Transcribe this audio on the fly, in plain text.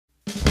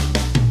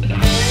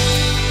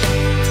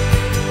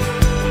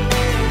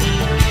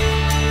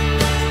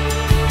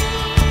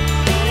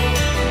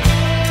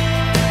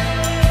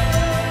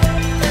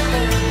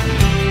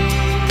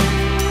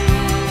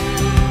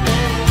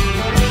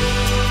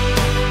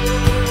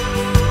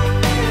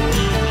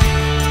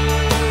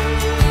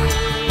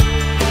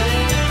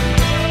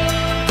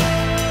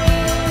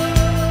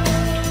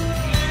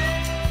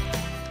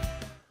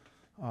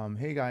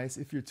guys,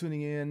 if you're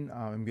tuning in,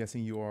 I'm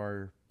guessing you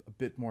are a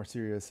bit more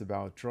serious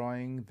about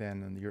drawing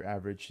than your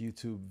average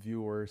YouTube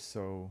viewer.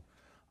 So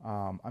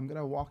I'm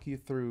gonna walk you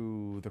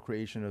through the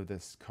creation of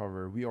this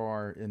cover. We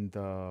are in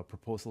the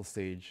proposal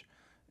stage.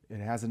 It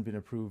hasn't been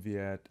approved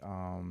yet.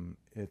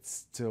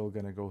 It's still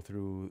gonna go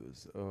through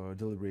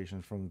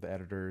deliberation from the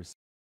editors.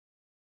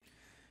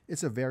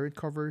 It's a varied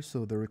cover,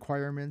 so the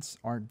requirements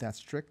aren't that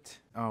strict.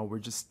 We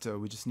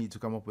just need to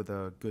come up with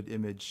a good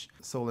image.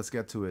 So let's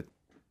get to it.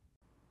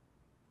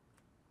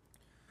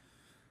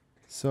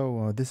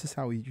 So this is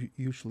how it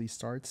usually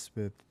starts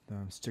with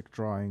stick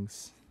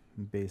drawings,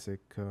 basic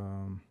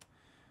um,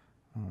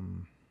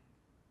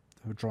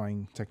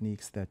 drawing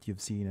techniques that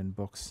you've seen in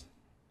books.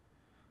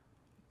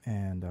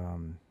 And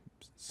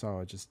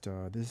so just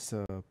this is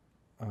a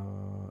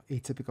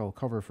atypical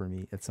cover for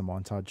me. It's a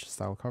montage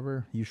style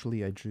cover.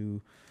 Usually I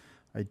do,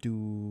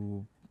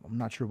 I'm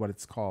not sure what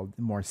it's called,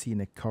 more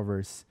scenic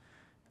covers,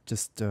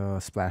 just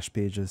splash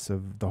pages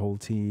of the whole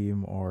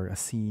team or a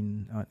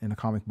scene in a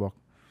comic book.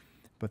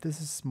 But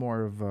this is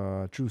more of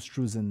a true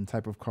Struzan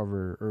type of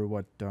cover, or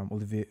what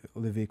Olivier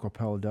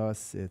Coipel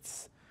does.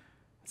 It's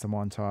a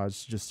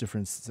montage, just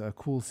different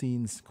cool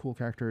scenes, cool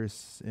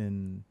characters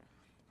in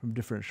from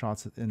different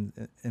shots in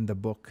the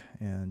book,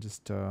 and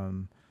just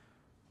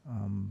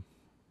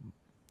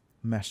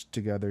meshed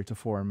together to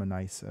form a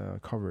nice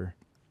cover.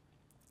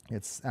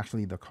 It's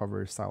actually the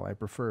cover style I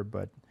prefer,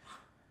 but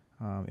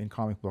in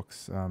comic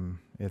books,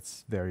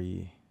 it's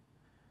very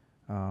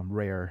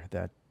rare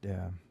that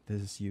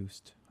this is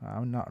used.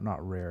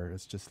 Not rare.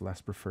 It's just less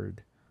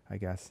preferred, I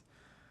guess.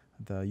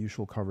 The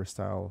usual cover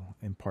style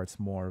imparts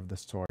more of the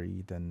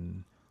story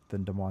than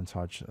the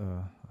montage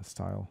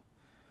style.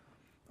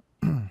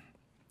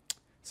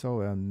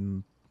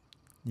 So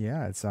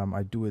yeah, it's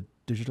I do it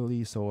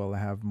digitally, so I'll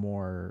have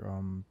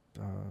more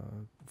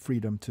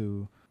freedom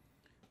to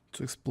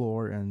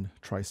explore and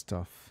try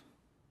stuff.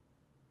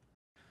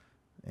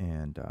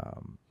 And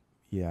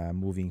yeah,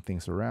 moving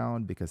things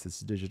around because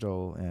it's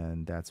digital,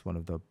 and that's one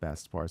of the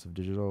best parts of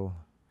digital.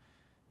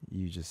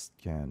 You just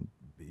can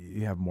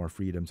you have more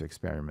freedom to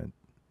experiment.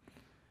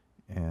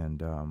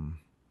 And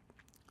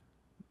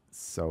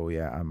so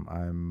yeah,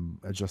 I'm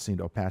adjusting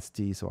the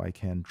opacity so I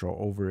can draw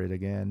over it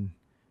again.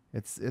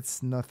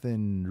 It's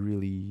nothing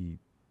really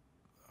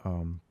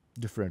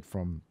different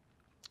from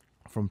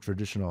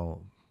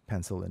traditional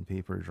pencil and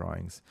paper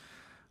drawings.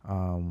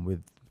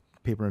 With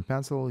paper and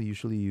pencil,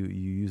 usually you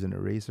use an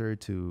eraser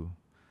to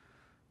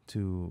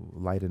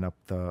lighten up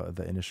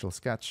the initial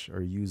sketch,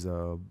 or use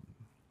a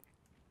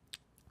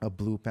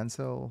blue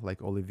pencil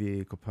like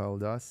Olivier Coipel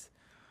does,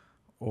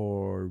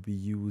 or we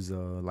use a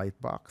light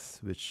box,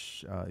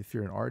 which if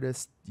you're an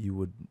artist, you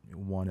would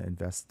want to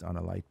invest on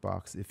a light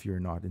box if you're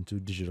not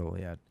into digital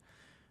yet.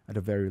 At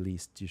the very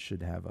least, you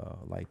should have a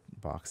light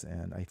box,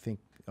 and I think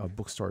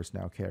bookstores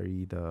now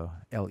carry the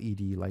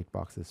LED light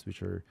boxes,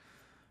 which are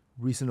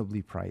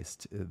reasonably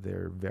priced.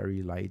 They're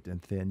very light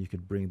and thin. You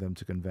could bring them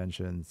to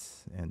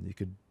conventions, and you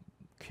could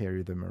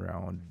carry them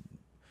around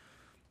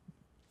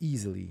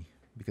easily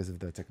because of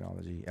the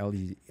technology,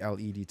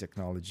 LED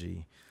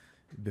technology.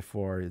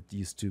 Before, it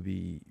used to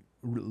be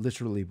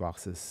literally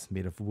boxes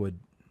made of wood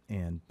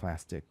and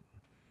plastic.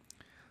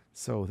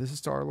 So this is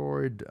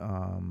Star-Lord.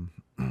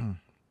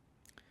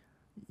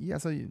 Yeah,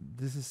 so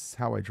this is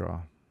how I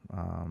draw.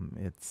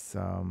 It's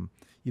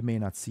you may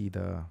not see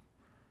the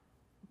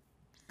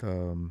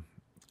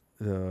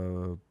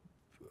the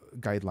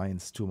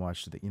guidelines too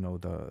much.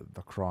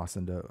 The cross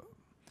and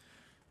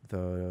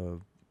the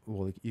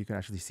well, you can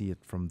actually see it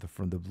from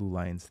the blue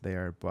lines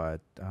there.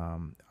 But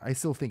I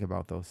still think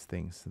about those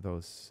things,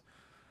 those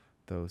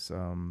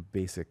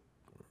basic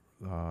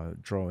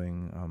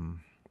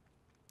drawing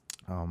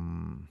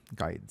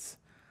guides.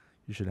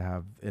 You should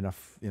have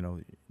enough.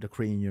 The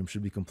cranium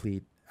should be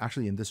complete.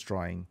 Actually, in this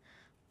drawing,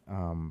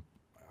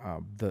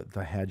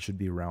 the head should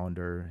be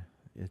rounder.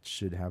 It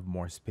should have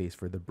more space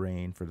for the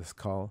brain, for the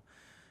skull,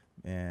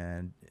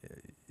 and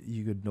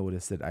you could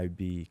notice that I'd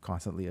be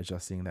constantly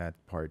adjusting that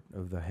part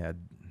of the head.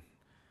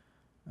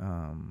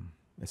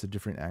 It's a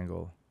different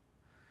angle.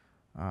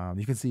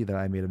 You can see that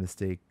I made a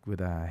mistake with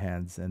the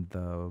hands and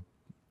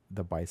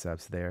the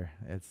biceps there.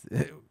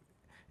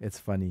 It's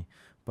funny,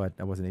 but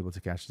I wasn't able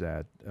to catch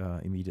that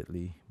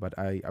immediately. But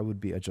I would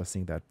be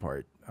adjusting that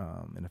part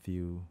in a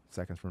few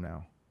seconds from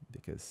now,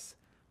 because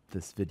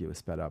this video is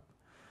sped up.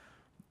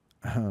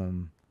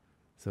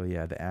 So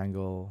yeah, the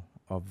angle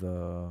of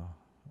the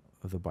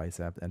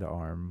bicep and the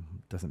arm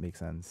doesn't make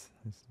sense.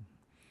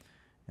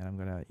 And I'm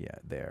gonna, yeah,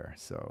 there.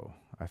 So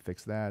I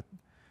fixed that.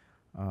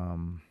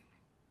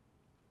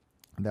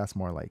 That's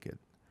more like it.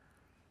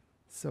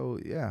 So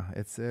yeah,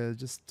 it's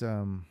just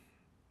so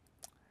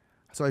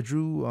I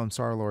drew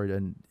Star-Lord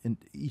and in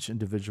each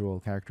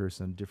individual characters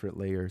in different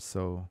layers,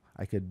 so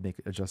I could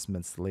make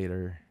adjustments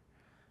later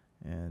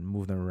and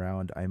move them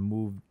around. I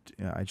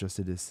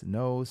adjusted his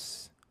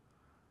nose,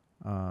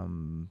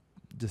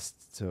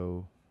 just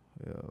so,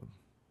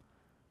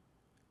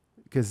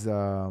 because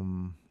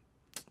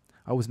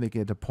I was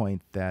making it a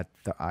point that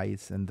the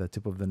eyes and the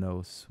tip of the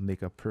nose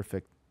make a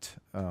perfect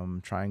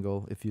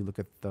triangle. If you look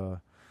at the,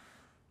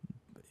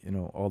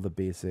 all the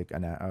basic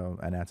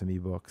anatomy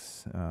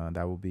books,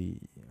 that will be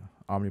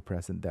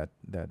omnipresent.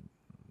 That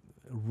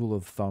rule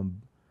of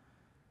thumb.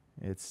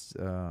 It's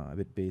a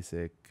bit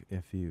basic.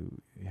 If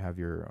you have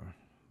your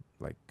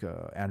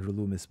Andrew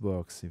Loomis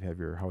books, if you have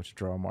your How to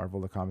Draw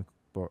Marvel the comic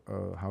book,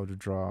 How to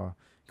Draw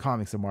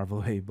Comics the Marvel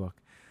Way book.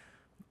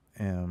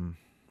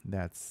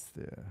 That's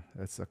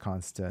a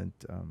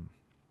constant.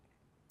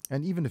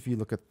 And even if you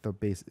look at the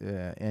base,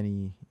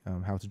 any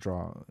how to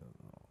draw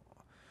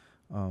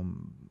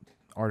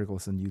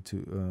articles on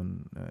YouTube,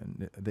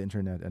 the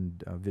internet,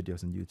 and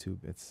videos on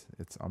YouTube,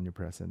 it's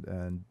omnipresent.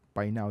 And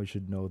by now you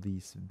should know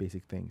these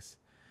basic things.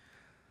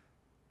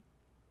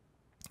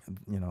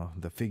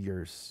 The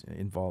figures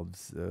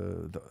involves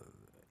the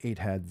 8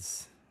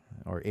 heads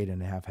or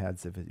 8.5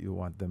 heads if you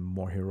want them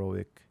more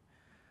heroic.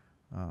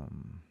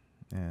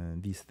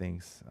 And these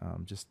things,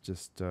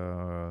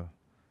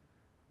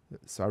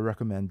 so I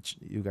recommend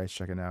you guys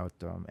checking out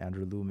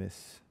Andrew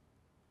Loomis.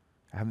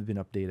 I haven't been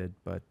updated,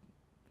 but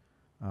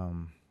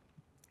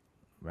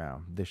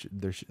wow,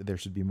 there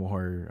should be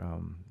more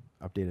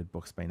updated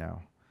books by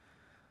now.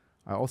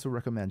 I also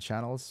recommend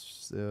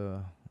channels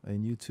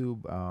in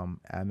YouTube,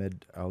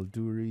 Ahmed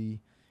Al-Duri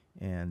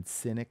and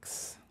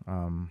Cynics.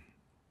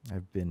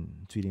 I've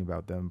been tweeting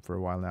about them for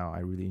a while now. I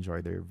really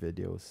enjoy their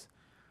videos.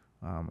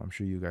 I'm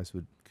sure you guys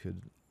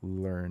could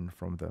learn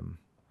from them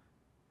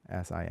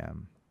as I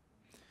am.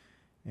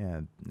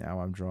 And now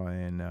I'm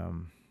drawing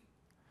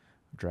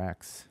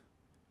Drax,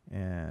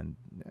 and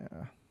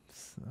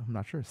I'm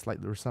not sure, slight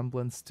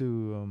resemblance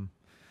to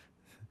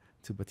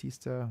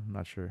Batista. I'm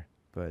not sure,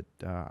 but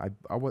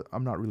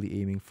I'm not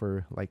really aiming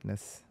for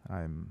likeness.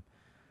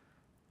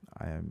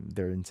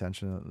 They're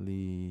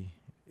intentionally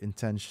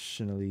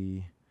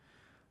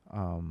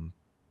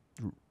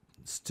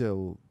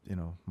still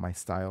my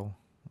style.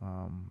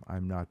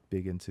 I'm not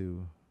big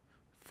into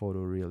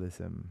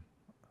photorealism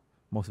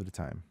most of the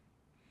time.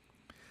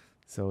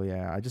 So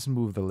yeah, I just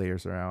move the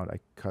layers around. I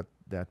cut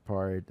that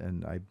part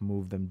and I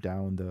move them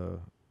down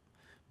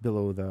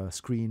below the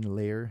screen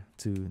layer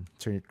to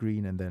turn it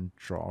green, and then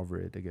draw over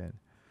it again.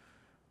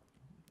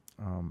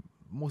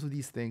 Most of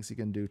these things you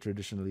can do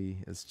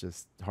traditionally. It's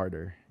just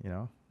harder,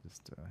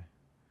 just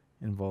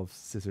involves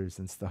scissors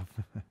and stuff.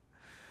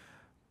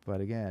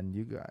 But again,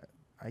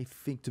 I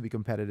think to be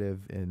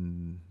competitive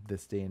in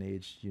this day and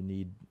age, you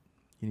need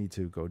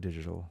to go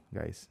digital,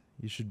 guys.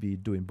 You should be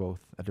doing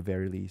both at the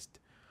very least.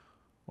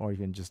 Or you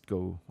can just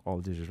go all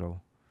digital.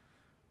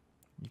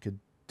 You could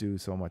do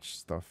so much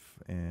stuff,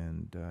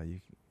 and you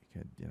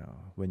could,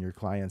 when your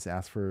clients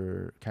ask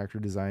for character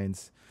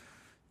designs,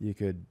 you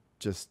could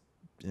just,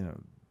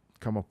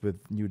 come up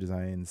with new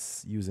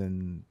designs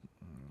using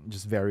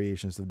just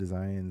variations of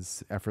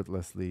designs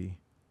effortlessly,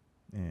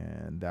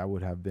 and that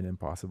would have been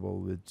impossible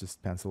with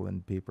just pencil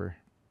and paper,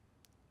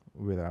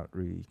 without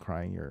really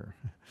crying your,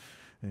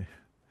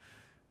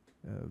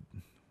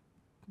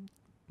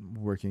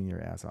 working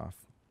your ass off.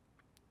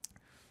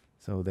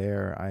 So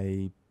there,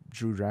 I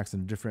drew Drax in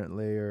a different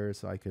layer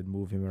so I could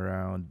move him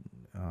around.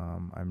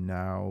 I'm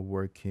now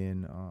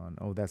working on,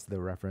 that's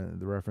the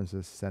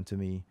references sent to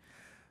me.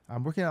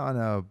 I'm working on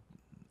a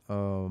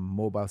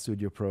Mobile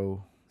Studio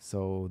Pro,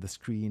 so the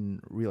screen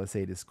real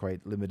estate is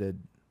quite limited.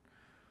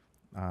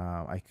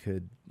 I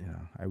could,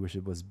 I wish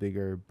it was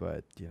bigger,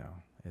 but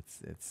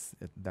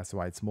that's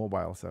why it's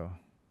mobile. So,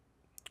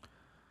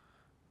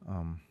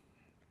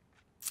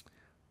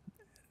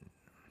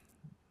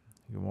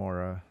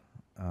 Gamora.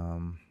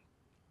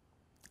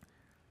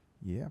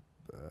 Yep.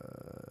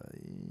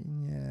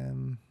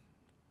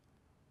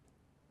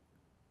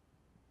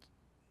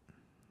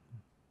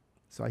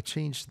 So I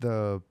changed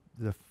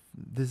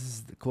this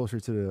is closer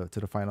to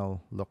the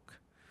final look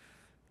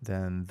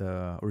than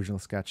the original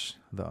sketch,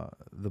 the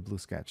blue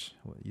sketch,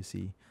 what you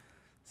see.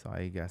 So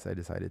I guess I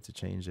decided to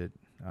change it.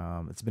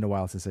 It's been a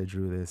while since I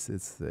drew this.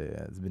 It's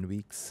been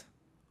weeks,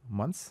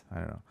 months, I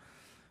don't know.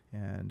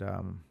 And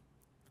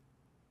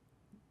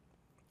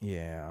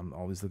yeah, I'm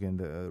always looking at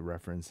the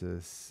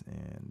references,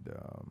 and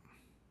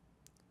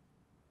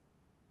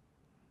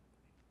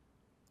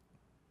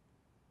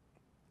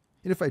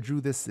if I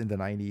drew this in the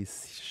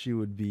 90s, she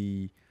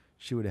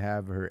would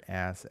have her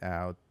ass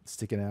out,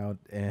 sticking out,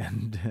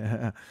 and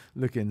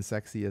looking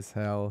sexy as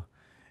hell.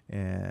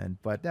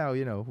 But now,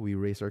 we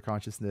raise our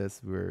consciousness.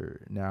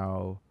 We're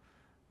now,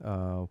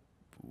 our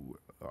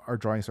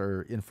drawings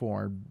are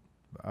informed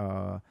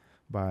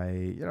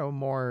by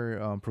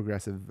more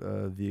progressive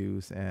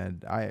views,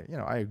 and I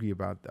agree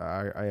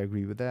I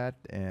agree with that.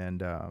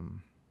 And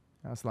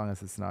as long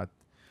as it's not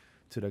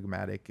too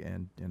dogmatic,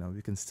 and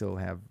we can still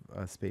have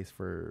a space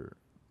for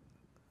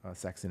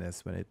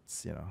sexiness when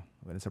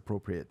it's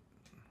appropriate,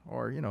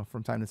 or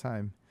from time to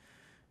time.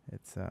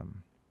 It's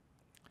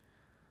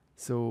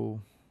so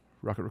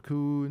Rocket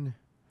Raccoon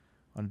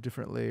on a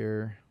different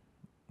layer.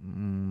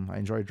 I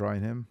enjoy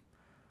drawing him.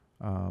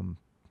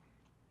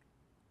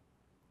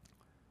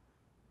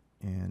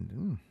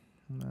 And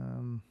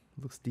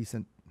looks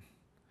decent.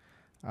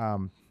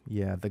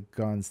 Yeah, the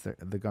guns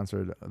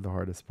are the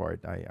hardest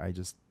part. I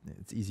just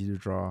it's easy to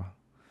draw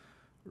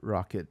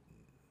rocket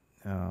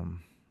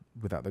um,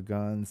 without the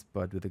guns,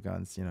 but with the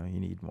guns, you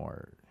need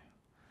more.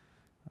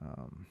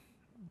 Um,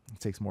 it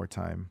takes more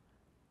time,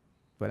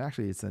 but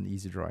actually, it's an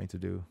easy drawing to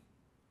do,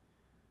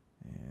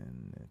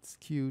 and it's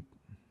cute,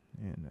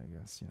 and I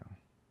guess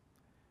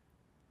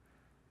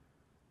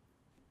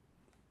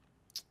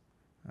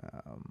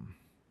um,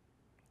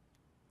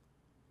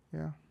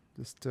 yeah,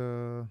 just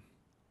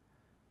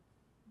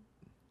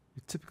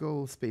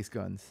typical space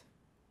guns.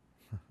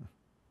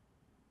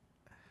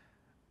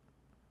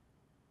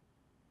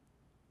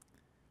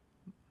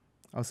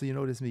 Also, you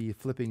notice me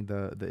flipping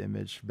the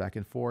image back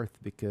and forth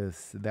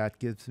because that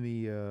gives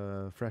me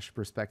a fresh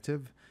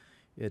perspective.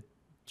 It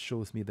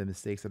shows me the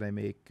mistakes that I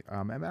make.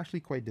 I'm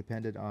actually quite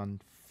dependent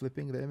on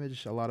flipping the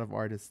image. A lot of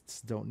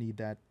artists don't need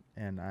that,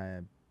 and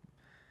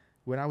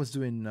when I was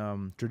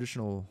doing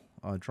traditional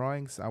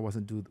drawings, I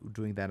wasn't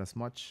doing that as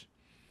much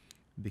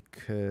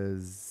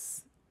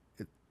because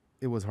it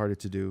it was harder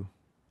to do,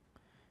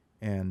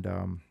 and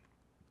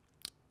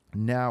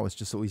now it's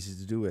just so easy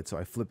to do it. So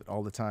I flip it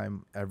all the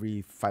time.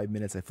 Every 5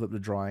 minutes, I flip the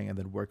drawing and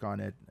then work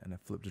on it, and I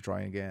flip the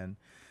drawing again.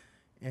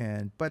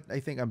 And but I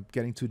think I'm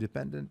getting too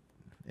dependent.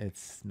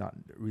 It's not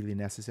really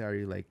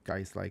necessary. Like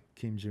guys like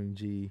Kim Jung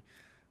Ji,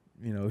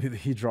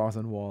 he draws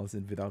on walls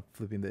and without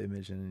flipping the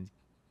image, and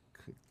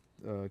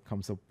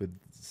comes up with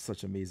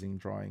such amazing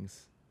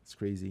drawings. It's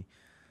crazy.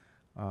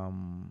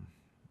 Um,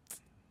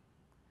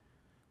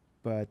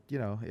 but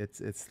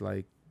it's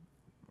like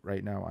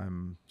right now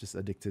I'm just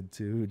addicted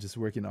to just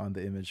working on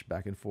the image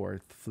back and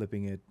forth,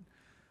 flipping it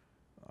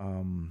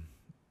um,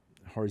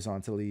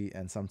 horizontally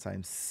and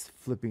sometimes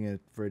flipping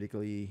it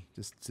vertically,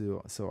 just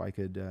to so I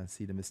could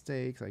see the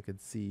mistakes. I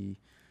could see,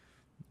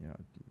 you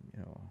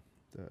know,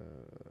 the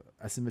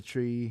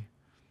asymmetry,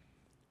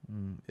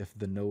 if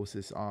the nose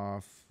is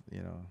off,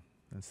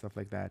 and stuff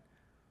like that.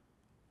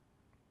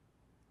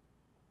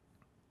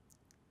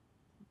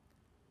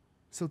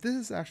 So this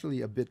is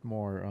actually a bit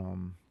more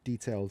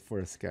detailed for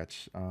a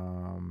sketch.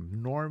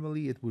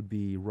 Normally it would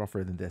be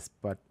rougher than this,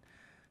 but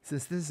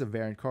since this is a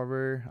variant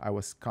cover, I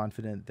was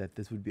confident that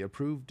this would be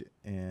approved,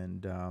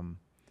 and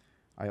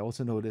I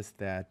also noticed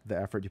that the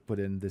effort you put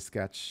in this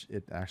sketch,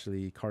 it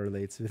actually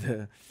correlates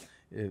with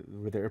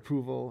with their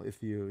approval.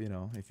 If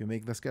you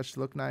make the sketch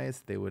look nice,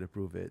 they would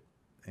approve it.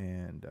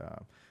 And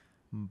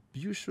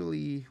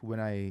usually when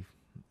I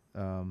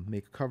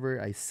make a cover,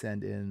 I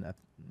send in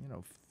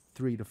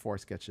 3 to 4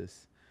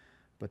 sketches.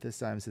 But this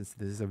time, since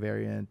this is a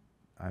variant,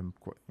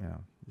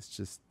 it's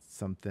just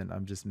something.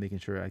 I'm just making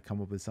sure I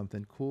come up with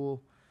something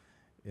cool,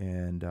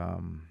 and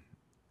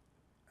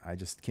I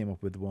just came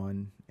up with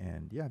one,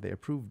 and yeah, they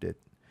approved it.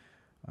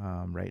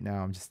 Right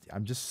now,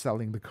 I'm just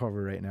selling the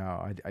cover right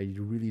now. I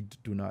really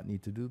do not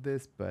need to do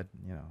this, but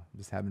I'm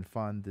just having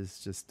fun. This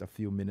is just a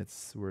few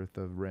minutes worth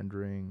of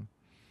rendering.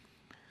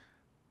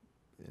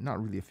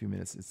 Not really a few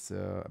minutes. It's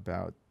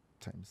about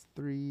times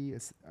three.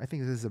 I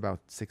think this is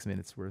about 6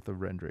 minutes worth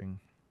of rendering.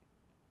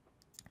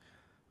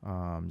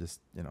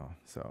 Just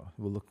so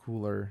it will look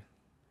cooler,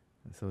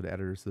 so the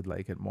editors would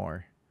like it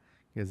more,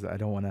 because I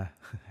don't want to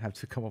have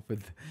to come up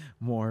with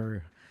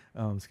more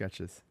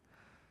sketches.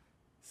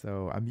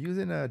 So I'm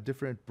using a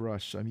different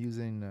brush. I'm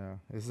using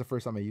this is the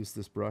first time I use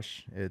this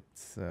brush.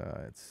 It's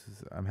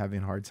I'm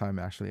having a hard time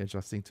actually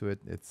adjusting to it.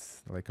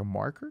 It's like a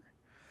marker.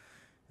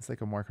 It's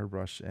like a marker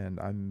brush, and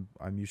I'm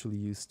usually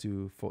used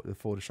to the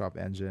Photoshop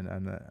engine,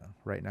 and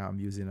right now I'm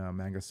using a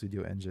Manga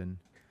Studio engine.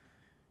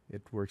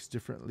 It works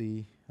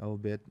differently a little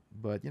bit,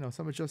 but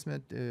some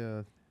adjustment.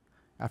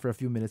 After a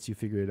few minutes, you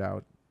figure it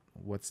out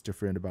what's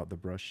different about the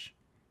brush,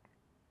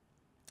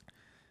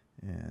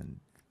 and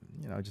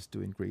just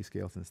doing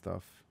grayscales and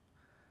stuff.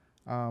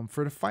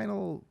 For the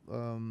final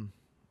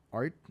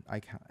art, I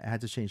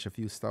had to change a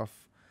few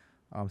stuff.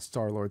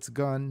 Star Lord's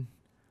gun.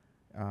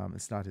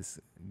 It's not his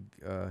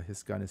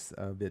gun is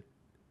a bit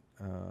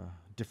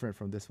different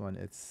from this one.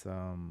 It's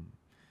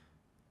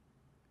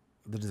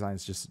the design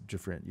is just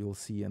different. You'll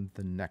see in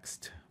the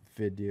next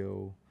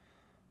video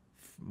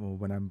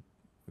when I'm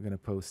gonna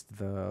post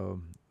the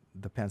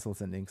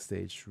pencils and ink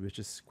stage, which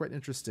is quite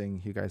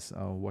interesting. You guys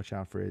watch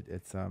out for it.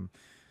 It's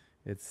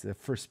a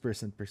first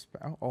person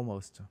perspective.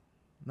 Almost.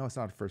 No, it's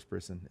not first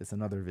person. It's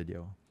another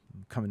video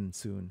coming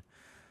soon.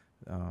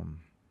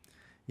 Um,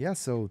 yeah,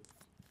 so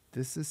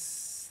this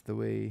is the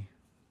way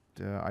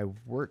I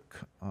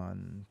work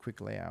on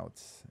quick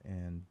layouts,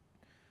 and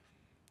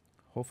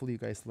hopefully you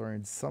guys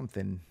learned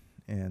something,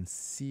 and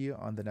see you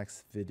on the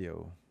next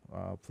video.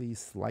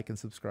 Please like and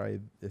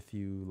subscribe if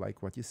you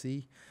like what you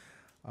see.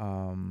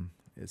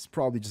 It's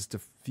probably just a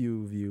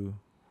few of you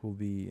who'll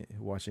be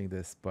watching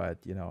this, but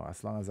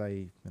as long as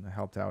I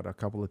helped out a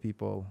couple of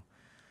people,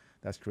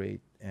 that's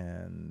great.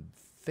 And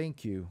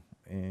thank you,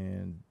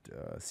 and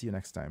see you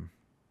next time.